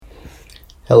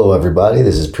Hello everybody,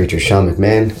 this is Preacher Sean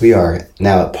McMahon. We are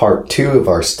now at part 2 of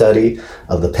our study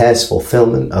of the past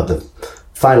fulfillment of the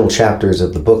final chapters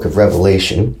of the book of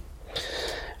Revelation.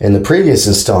 In the previous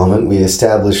installment, we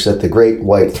established that the great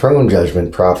white throne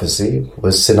judgment prophecy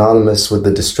was synonymous with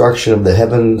the destruction of the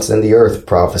heavens and the earth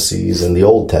prophecies in the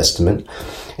Old Testament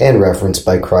and referenced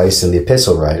by Christ and the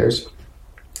epistle writers.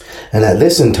 And that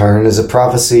this in turn is a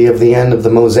prophecy of the end of the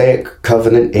Mosaic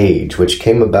covenant age, which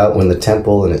came about when the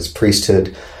temple and its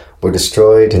priesthood were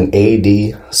destroyed in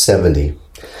AD 70.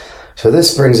 So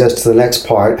this brings us to the next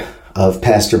part of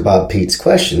Pastor Bob Pete's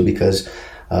question, because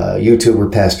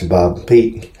YouTuber Pastor Bob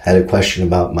Pete had a question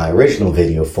about my original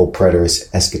video, Full Preterist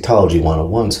Eschatology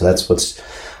 101. So that's what's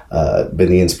been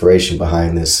the inspiration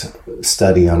behind this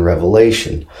study on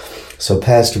Revelation. So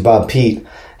Pastor Bob Pete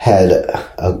had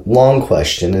a long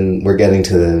question, and we're getting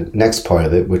to the next part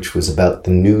of it, which was about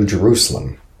the New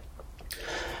Jerusalem.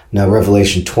 Now,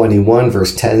 Revelation 21,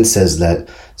 verse 10 says that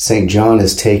St. John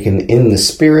is taken in the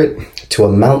Spirit to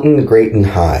a mountain great and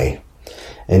high,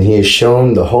 and he is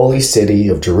shown the holy city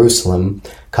of Jerusalem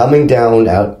coming down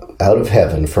out of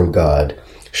heaven from God,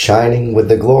 shining with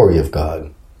the glory of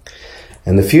God.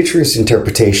 And the futurist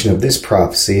interpretation of this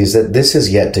prophecy is that this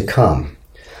is yet to come.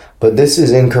 But this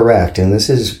is incorrect, and this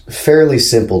is fairly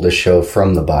simple to show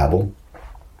from the Bible.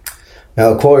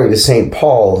 Now, according to St.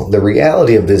 Paul, the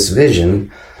reality of this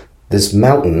vision, this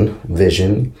mountain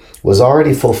vision, was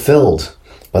already fulfilled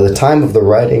by the time of the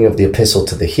writing of the epistle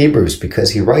to the Hebrews,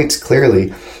 because he writes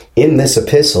clearly in this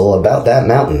epistle about that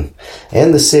mountain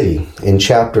and the city in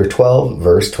chapter 12,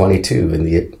 verse 22 in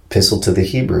the epistle to the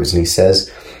Hebrews. And he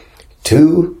says,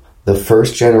 to the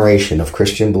first generation of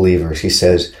Christian believers, he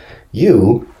says,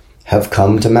 you have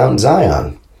come to Mount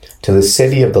Zion, to the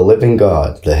city of the living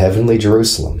God, the heavenly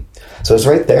Jerusalem. So it's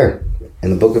right there in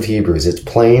the book of Hebrews. It's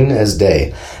plain as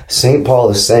day. St.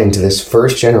 Paul is saying to this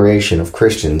first generation of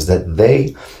Christians that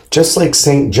they, just like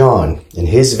St. John in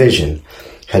his vision,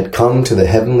 had come to the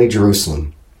heavenly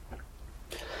Jerusalem.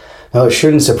 Now, it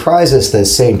shouldn't surprise us that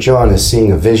St. John is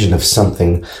seeing a vision of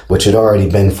something which had already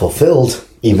been fulfilled,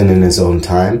 even in his own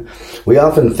time. We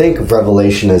often think of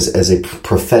Revelation as a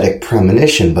prophetic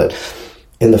premonition, but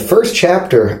in the first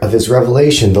chapter of his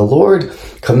Revelation, the Lord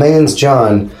commands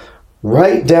John,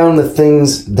 write down the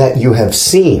things that you have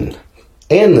seen,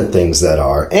 and the things that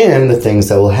are, and the things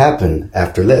that will happen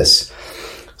after this.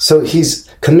 So he's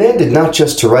commanded not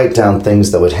just to write down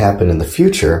things that would happen in the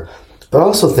future, but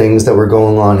also things that were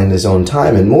going on in his own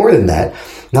time. And more than that,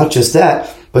 not just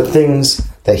that, but things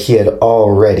that he had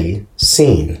already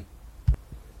seen.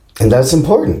 And that's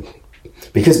important,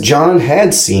 because John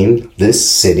had seen this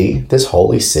city, this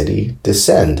holy city,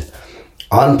 descend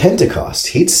on Pentecost.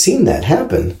 He'd seen that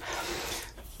happen.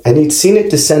 And he'd seen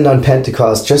it descend on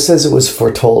Pentecost just as it was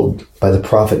foretold by the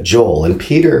prophet Joel. And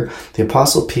Peter, the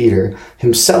apostle Peter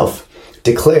himself,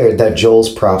 declared that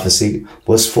Joel's prophecy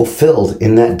was fulfilled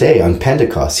in that day on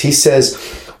Pentecost. He says,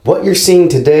 what you're seeing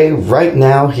today, right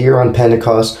now, here on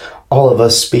Pentecost, all of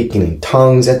us speaking in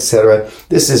tongues, etc.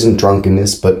 This isn't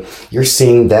drunkenness, but you're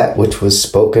seeing that which was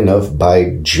spoken of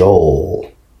by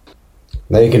Joel.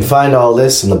 Now you can find all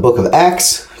this in the book of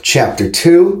Acts, chapter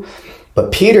 2.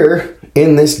 But Peter,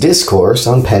 in this discourse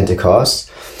on Pentecost,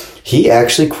 he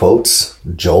actually quotes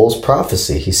Joel's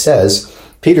prophecy.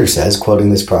 Peter says, quoting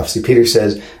this prophecy, Peter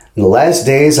says, in the last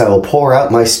days I will pour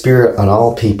out my spirit on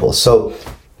all people. So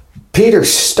Peter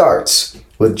starts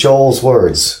with Joel's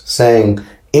words, saying,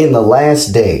 in the last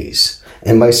days.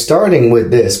 And by starting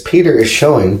with this, Peter is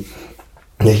showing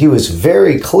that he was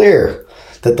very clear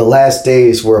that the last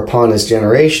days were upon his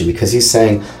generation, because he's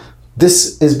saying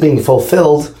this is being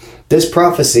fulfilled. This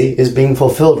prophecy is being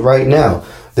fulfilled right now.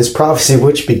 This prophecy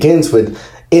which begins with,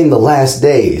 in the last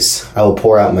days, I will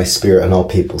pour out my spirit on all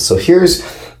people. So here's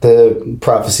the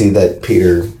prophecy that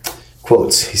Peter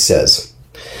quotes. He says,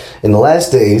 in the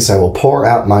last days, I will pour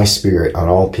out my spirit on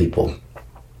all people.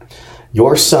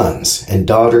 Your sons and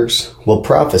daughters will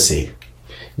prophesy.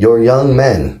 Your young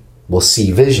men will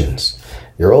see visions.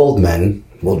 Your old men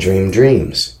will dream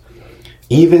dreams.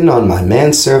 Even on my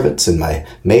manservants and my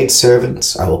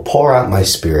maidservants, I will pour out my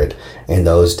spirit in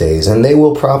those days, and they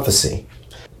will prophesy.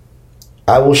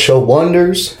 I will show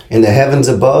wonders in the heavens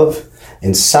above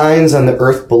and signs on the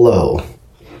earth below,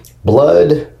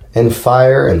 blood and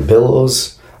fire and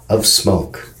billows of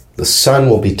smoke. The sun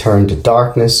will be turned to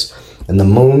darkness and the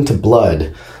moon to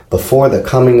blood before the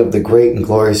coming of the great and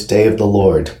glorious day of the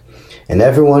Lord. And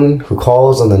everyone who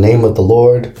calls on the name of the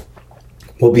Lord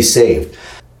will be saved.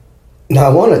 Now,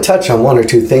 I want to touch on one or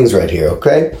two things right here,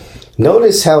 okay?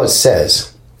 Notice how it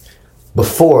says,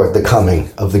 before the coming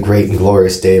of the great and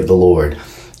glorious day of the Lord.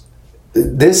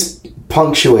 This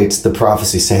punctuates the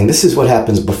prophecy saying this is what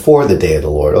happens before the day of the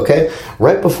Lord, okay?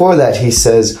 Right before that, he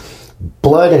says,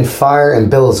 blood and fire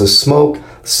and billows of smoke,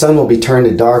 the sun will be turned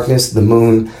to darkness, the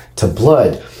moon to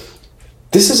blood.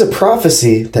 This is a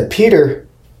prophecy that Peter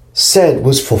said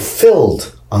was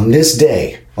fulfilled on this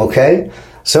day, okay?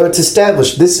 So it's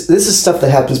established. This is stuff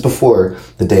that happens before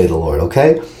the day of the Lord,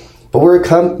 okay? But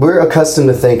we're accustomed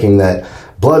to thinking that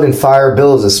blood and fire,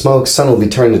 billows of smoke, sun will be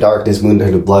turned to darkness, moon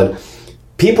turned to blood.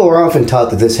 People are often taught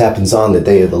that this happens on the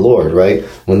day of the Lord, right?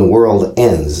 When the world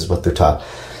ends is what they're taught.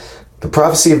 The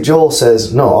prophecy of Joel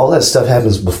says, no, all that stuff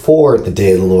happens before the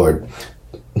day of the Lord.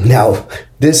 Now,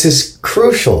 this is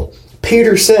crucial.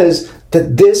 Peter says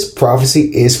that this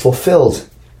prophecy is fulfilled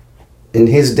in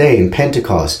his day, in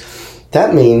Pentecost.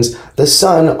 That means the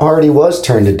sun already was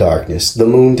turned to darkness, the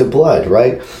moon to blood,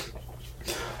 right?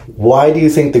 Why do you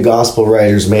think the gospel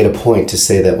writers made a point to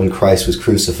say that when Christ was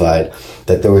crucified,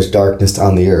 that there was darkness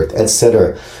on the earth,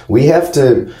 etc.? We have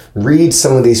to read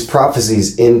some of these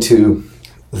prophecies into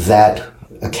that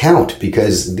account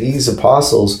because these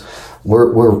apostles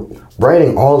were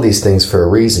writing all these things for a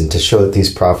reason, to show that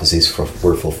these prophecies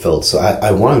were fulfilled. So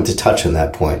I wanted to touch on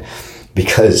that point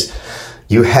because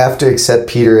you have to accept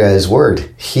Peter at his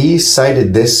word. He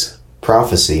cited this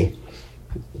prophecy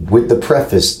with the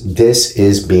preface, this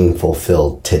is being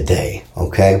fulfilled today,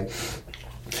 okay?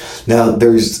 Now,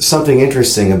 there's something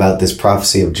interesting about this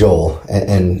prophecy of Joel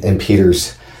and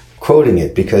Peter's quoting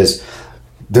it, because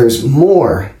there's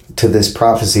more to this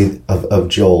prophecy of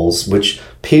Joel's, which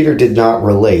Peter did not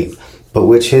relate, but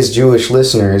which his Jewish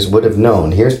listeners would have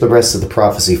known. Here's the rest of the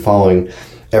prophecy following: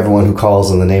 everyone who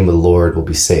calls on the name of the Lord will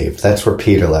be saved. That's where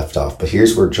Peter left off, but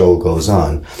here's where Joel goes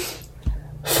on.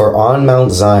 For on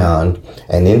Mount Zion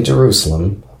and in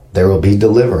Jerusalem there will be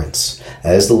deliverance,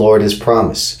 as the Lord has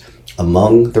promised,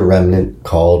 among the remnant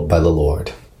called by the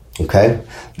Lord. Okay?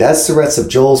 That's the rest of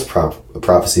Joel's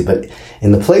prophecy, but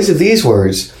in the place of these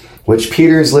words, which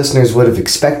Peter's listeners would have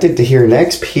expected to hear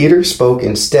next, Peter spoke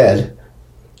instead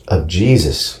of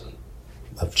Jesus.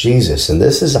 Of Jesus. And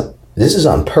this is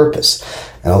on purpose.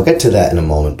 And I'll get to that in a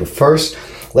moment. But first,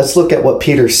 let's look at what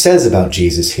Peter says about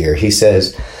Jesus here. He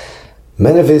says,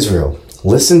 Men of Israel,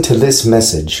 listen to this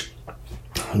message.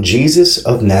 Jesus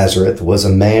of Nazareth was a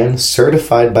man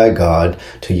certified by God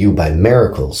to you by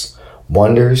miracles,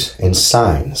 wonders, and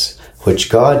signs,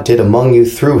 which God did among you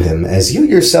through him, as you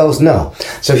yourselves know.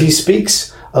 So he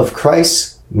speaks of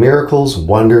Christ's miracles,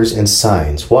 wonders, and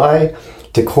signs. Why?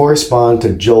 To correspond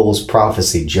to Joel's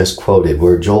prophecy just quoted,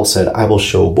 where Joel said, I will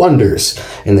show wonders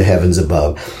in the heavens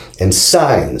above and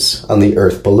signs on the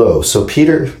earth below. So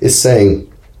Peter is saying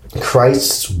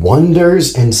Christ's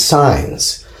wonders and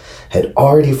signs had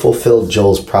already fulfilled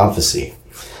Joel's prophecy.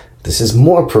 This is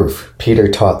more proof Peter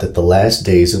taught that the last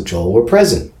days of Joel were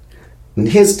present in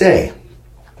his day.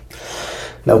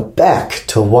 Now back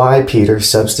to why Peter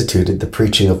substituted the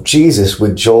preaching of Jesus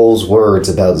with Joel's words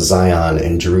about Zion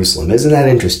and Jerusalem. Isn't that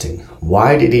interesting?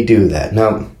 Why did he do that?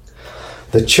 Now,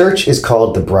 the church is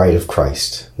called the bride of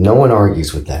Christ. No one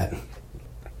argues with that.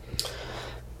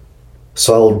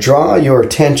 So I will draw your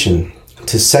attention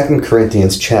to 2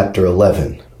 Corinthians chapter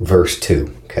 11, verse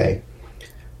 2, okay?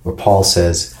 Where Paul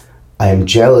says, I am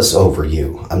jealous over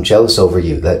you. I'm jealous over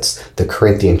you. That's the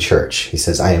Corinthian church. He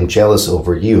says, I am jealous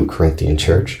over you, Corinthian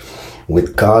church,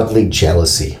 with godly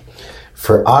jealousy.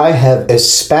 For I have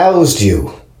espoused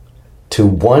you to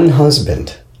one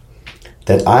husband,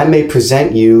 that I may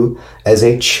present you as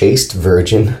a chaste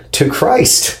virgin to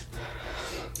Christ.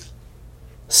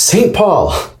 St.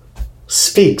 Paul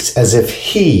speaks as if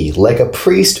he, like a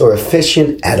priest or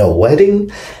officiant at a wedding,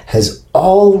 has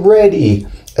already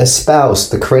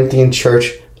espoused the Corinthian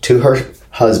church to her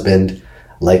husband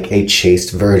like a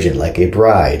chaste virgin, like a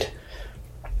bride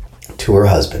to her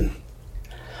husband.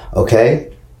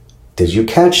 Okay? Did you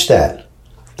catch that?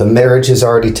 The marriage has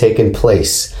already taken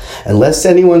place. And lest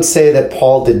anyone say that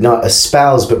Paul did not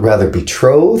espouse, but rather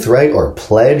betroth, right? Or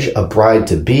pledge a bride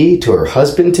to be to her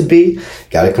husband to be.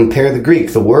 Got to compare the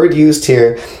Greek. The word used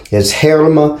here is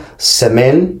herma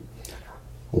semen.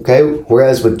 Okay?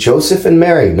 Whereas with Joseph and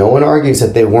Mary, no one argues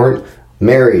that they weren't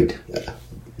married.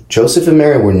 Joseph and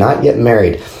Mary were not yet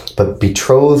married, but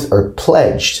betrothed or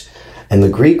pledged. And the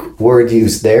Greek word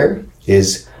used there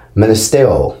is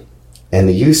menesteo. And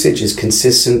the usage is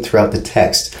consistent throughout the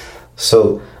text.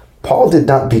 So Paul did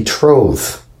not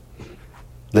betroth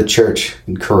the church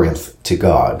in Corinth to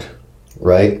God,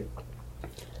 right?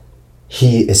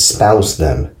 He espoused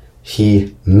them.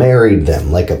 He married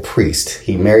them like a priest.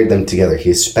 He married them together.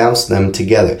 He espoused them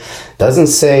together. Doesn't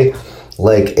say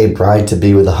like a bride to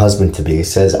be with a husband to be. It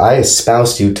says, I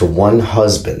espoused you to one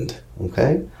husband,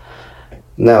 okay?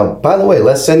 Now, by the way,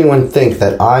 lest anyone think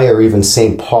that I or even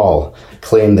St. Paul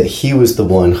claimed that he was the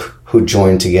one who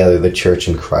joined together the church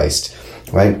in Christ,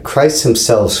 right? Christ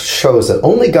himself shows that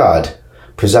only God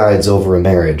presides over a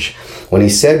marriage. When he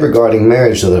said regarding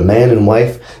marriage that a man and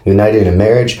wife united in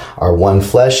marriage are one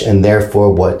flesh, and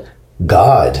therefore what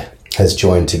God has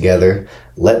joined together,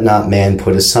 let not man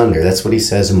put asunder. That's what he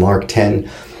says in Mark 10,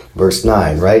 verse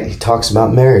 9, right? He talks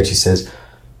about marriage. He says,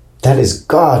 that is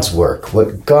God's work.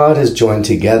 What God has joined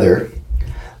together,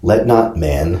 let not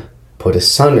man put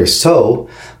asunder. So,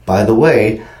 by the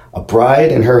way, a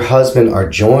bride and her husband are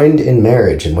joined in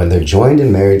marriage. And when they're joined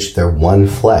in marriage, they're one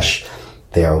flesh.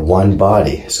 They are one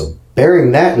body. So,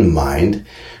 bearing that in mind,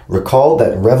 recall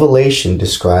that Revelation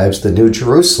describes the New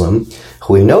Jerusalem,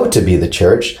 who we know to be the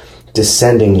church,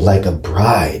 descending like a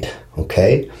bride.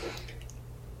 Okay?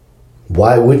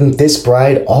 Why wouldn't this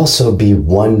bride also be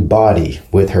one body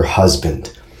with her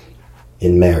husband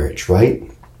in marriage, right?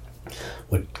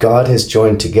 What God has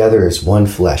joined together is one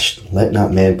flesh. Let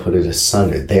not man put it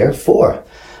asunder. Therefore,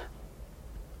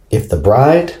 if the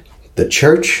bride, the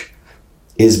church,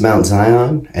 is Mount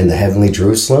Zion and the heavenly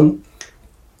Jerusalem,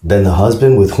 then the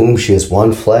husband with whom she is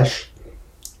one flesh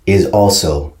is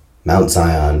also Mount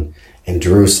Zion and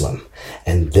Jerusalem.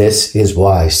 And this is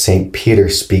why St. Peter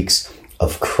speaks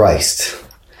of Christ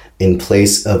in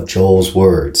place of Joel's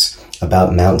words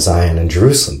about Mount Zion and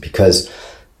Jerusalem, because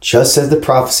just as the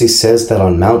prophecy says that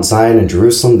on Mount Zion and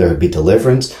Jerusalem there would be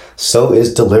deliverance, so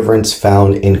is deliverance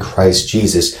found in Christ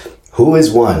Jesus, who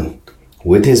is one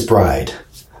with his bride,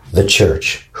 the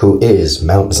church, who is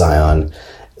Mount Zion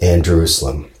and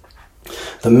Jerusalem.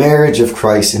 The marriage of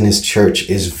Christ and his church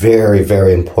is very,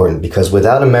 very important, because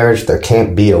without a marriage, there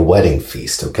can't be a wedding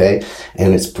feast, okay?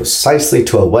 And it's precisely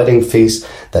to a wedding feast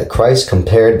that Christ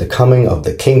compared the coming of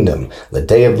the kingdom, the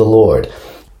day of the Lord.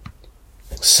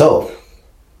 So,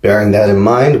 bearing that in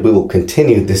mind, we will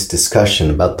continue this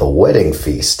discussion about the wedding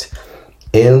feast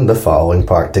in the following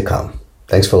part to come.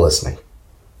 Thanks for listening.